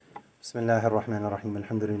بسم الله الرحمن الرحيم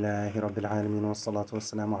الحمد لله رب العالمين والصلاة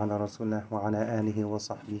والسلام على رسول الله وعلى آله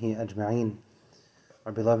وصحبه أجمعين.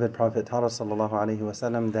 Our beloved Prophet taught us sallallahu alaihi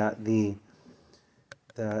wasallam that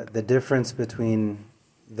the difference between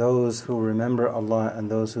those who remember Allah and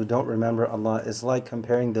those who don't remember Allah is like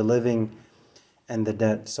comparing the living and the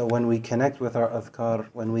dead. So when we connect with our adhkar,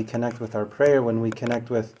 when we connect with our prayer, when we connect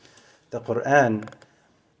with the Quran,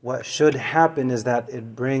 what should happen is that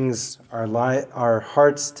it brings our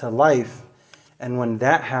hearts to life. And when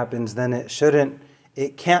that happens, then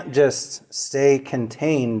it can't just stay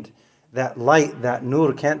contained. That light, that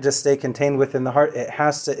nur can't just stay contained within the heart. It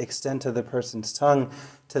has to extend to the person's tongue,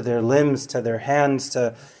 to their limbs, to their hands.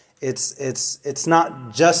 It's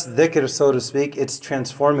not just dhikr, so to speak. It's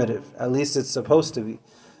transformative. At least it's supposed to be.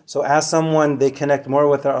 So as someone, they connect more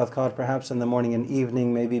with our adhkar, perhaps in the morning and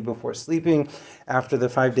evening, maybe before sleeping, after the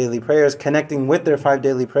 5 daily prayers, connecting with their 5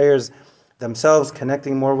 daily prayers themselves,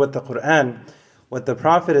 connecting more with the Quran. What the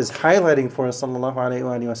Prophet is highlighting for us, sallallahu alaihi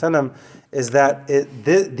wasallam, is that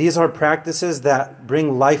these are practices that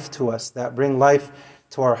bring life to us, that bring life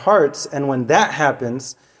to our hearts. And when that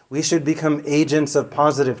happens, we should become agents of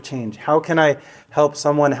positive change. How can I help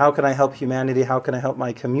someone? How can I help humanity? How can I help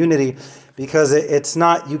my community? Because it's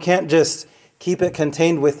not, you can't just keep it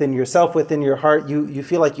contained within yourself, within your heart. You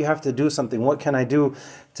feel like you have to do something. What can I do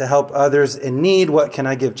to help others in need? What can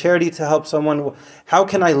I give charity to help someone? How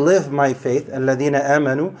can I live my faith? الَّذِينَ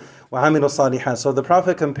آمَنُوا وَعَمِلُوا الصَّالِحَاتِ. So the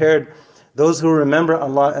Prophet compared those who remember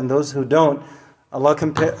Allah and those who don't.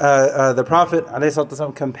 The Prophet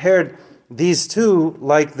ﷺ compared these two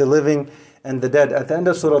like the living and the dead. At the end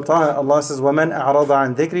of Surah Taha, Allah says, وَمَنْ أَعْرَضَ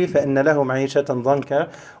عَنْ ذِكْرِي فَإِنَّ لَهُ مَعِيشَةً ضَنْكًا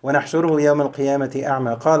وَنَحْشُرُهُ يَوْمَ الْقِيَامَةِ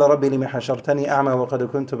أَعْمَى قَالَ رَبِّ لِمَ حَشَرْتَنِي أَعْمَى وَقَدْ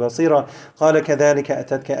كُنْتُ بَصِيرًا قَالَ كَذَلِكَ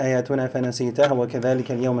أَتَتْكَ آيَاتُنَا فَنَسِيتَهَا وَكَذَلِكَ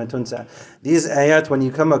الْيَوْمَ تُنْسَى. These ayat, when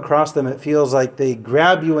you come across them, it feels like they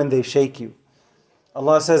grab you and they shake you.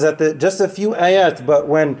 Allah says that just a few ayat, but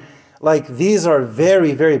these are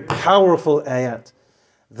very, very powerful ayat.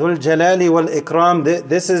 Dhul Jalali wal Ikram,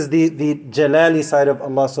 this is the Jalali side of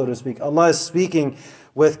Allah, so to speak. Allah is speaking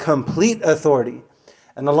with complete authority.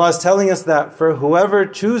 And Allah is telling us that for whoever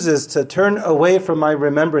chooses to turn away from my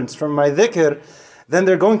remembrance, from my dhikr, then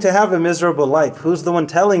they're going to have a miserable life. Who's the one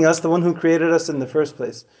telling us? The one who created us in the first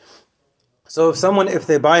place. So if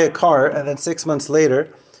they buy a car and then 6 months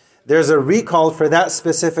later, there's a recall for that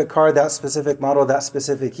specific car, that specific model, that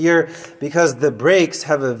specific year, because the brakes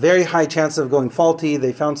have a very high chance of going faulty,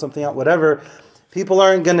 they found something out, whatever. People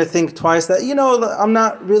aren't going to think twice that, I'm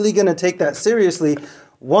not really going to take that seriously.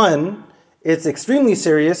 One, it's extremely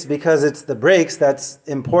serious because it's the brakes that's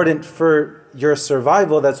important for your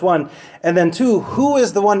survival, that's one. And then two, who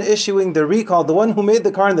is the one issuing the recall? The one who made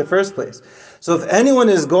the car in the first place. So if anyone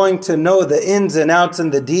is going to know the ins and outs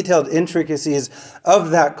and the detailed intricacies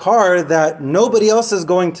of that car that nobody else is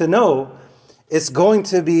going to know, it's going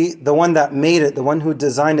to be the one that made it, the one who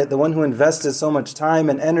designed it, the one who invested so much time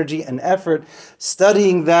and energy and effort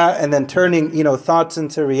studying that and then turning, thoughts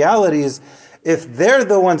into realities. If they're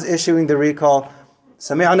the ones issuing the recall,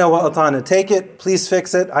 Sami'na wa ata'na, take it, please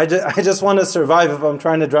fix it. I just want to survive if I'm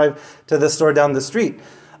trying to drive to the store down the street.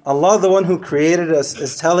 Allah, the one who created us,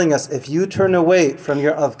 is telling us, if you turn away from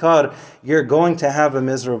your adhkar, you're going to have a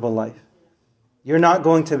miserable life. You're not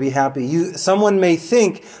going to be happy. Someone may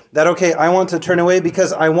think that, okay, I want to turn away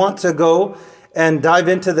because I want to go and dive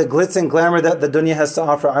into the glitz and glamour that the dunya has to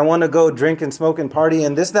offer. I want to go drink and smoke and party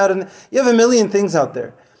and this, that, and you have a million things out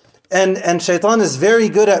there. And shaitan is very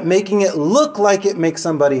good at making it look like it makes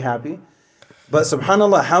somebody happy. But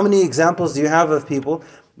subhanAllah, how many examples do you have of people?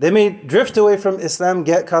 They may drift away from Islam,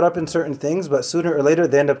 get caught up in certain things, but sooner or later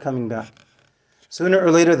they end up coming back. Sooner or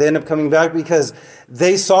later they end up coming back because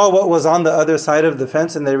they saw what was on the other side of the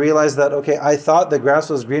fence and they realized that, okay, I thought the grass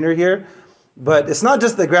was greener here, but it's not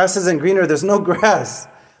just the grass isn't greener, there's no grass.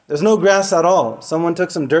 There's no grass at all. Someone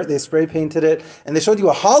took some dirt, they spray painted it, and they showed you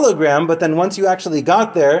a hologram, but then once you actually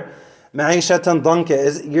got there, ma'ishatan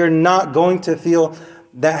danka, you're not going to feel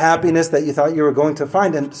that happiness that you thought you were going to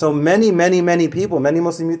find. And so many people, many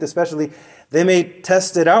Muslim youth especially, they may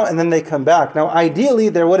test it out and then they come back. Now ideally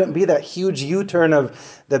there wouldn't be that huge U-turn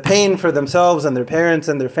of the pain for themselves and their parents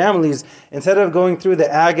and their families, instead of going through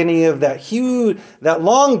the agony of that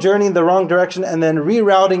long journey in the wrong direction and then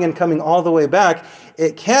rerouting and coming all the way back.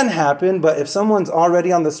 It can happen, but if someone's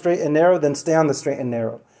already on the straight and narrow, then stay on the straight and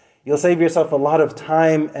narrow. You'll save yourself a lot of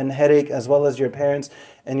time and headache, as well as your parents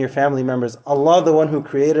and your family members. Allah, the one who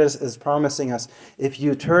created us, is promising us, if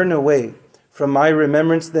you turn away from my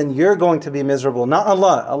remembrance, then you're going to be miserable. Not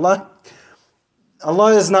Allah.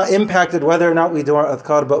 Allah is not impacted whether or not we do our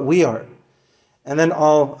adhkar, but we are. And then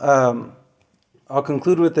I'll I'll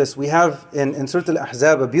conclude with this. We have in Surah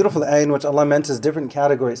Al-Ahzab a beautiful ayah in which Allah mentions different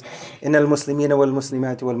categories. إِنَّ الْمُسْلِمِينَ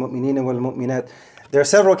وَالْمُسْلِمَاتِ وَالْمُؤْمِنِينَ وَالْمُؤْمِنَاتِ. There are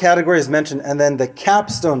several categories mentioned, and then the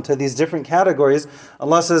capstone to these different categories,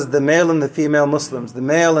 Allah says the male and the female Muslims, the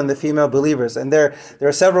male and the female believers. And there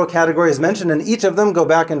are several categories mentioned, and each of them go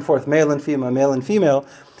back and forth, male and female, male and female.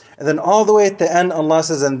 And then all the way at the end, Allah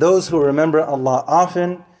says, and those who remember Allah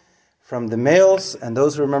often from the males, and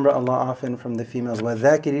those who remember Allah often from the females.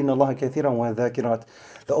 وَذَاكِرِينَ اللَّهَ كَثِيرًا وَذَاكِرَاتٍ.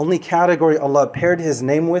 The only category Allah paired His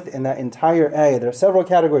name with in that entire ayah, there are several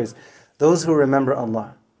categories. Those who remember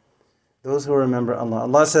Allah. Those who remember Allah.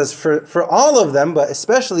 Allah says for all of them, but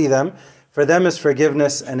especially them, for them is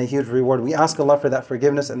forgiveness and a huge reward. We ask Allah for that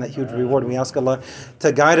forgiveness and that huge reward. We ask Allah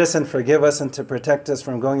to guide us and forgive us and to protect us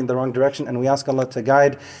from going in the wrong direction. And we ask Allah to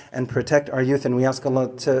guide and protect our youth. And we ask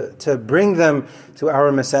Allah to bring them to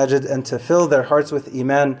our masajid and to fill their hearts with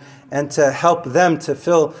iman and to help them to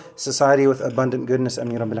fill society with abundant goodness.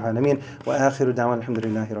 Ameen Rabbil Alameen. Wa akhiru da'wan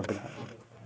alhamdulillahi Rabbil Alameen.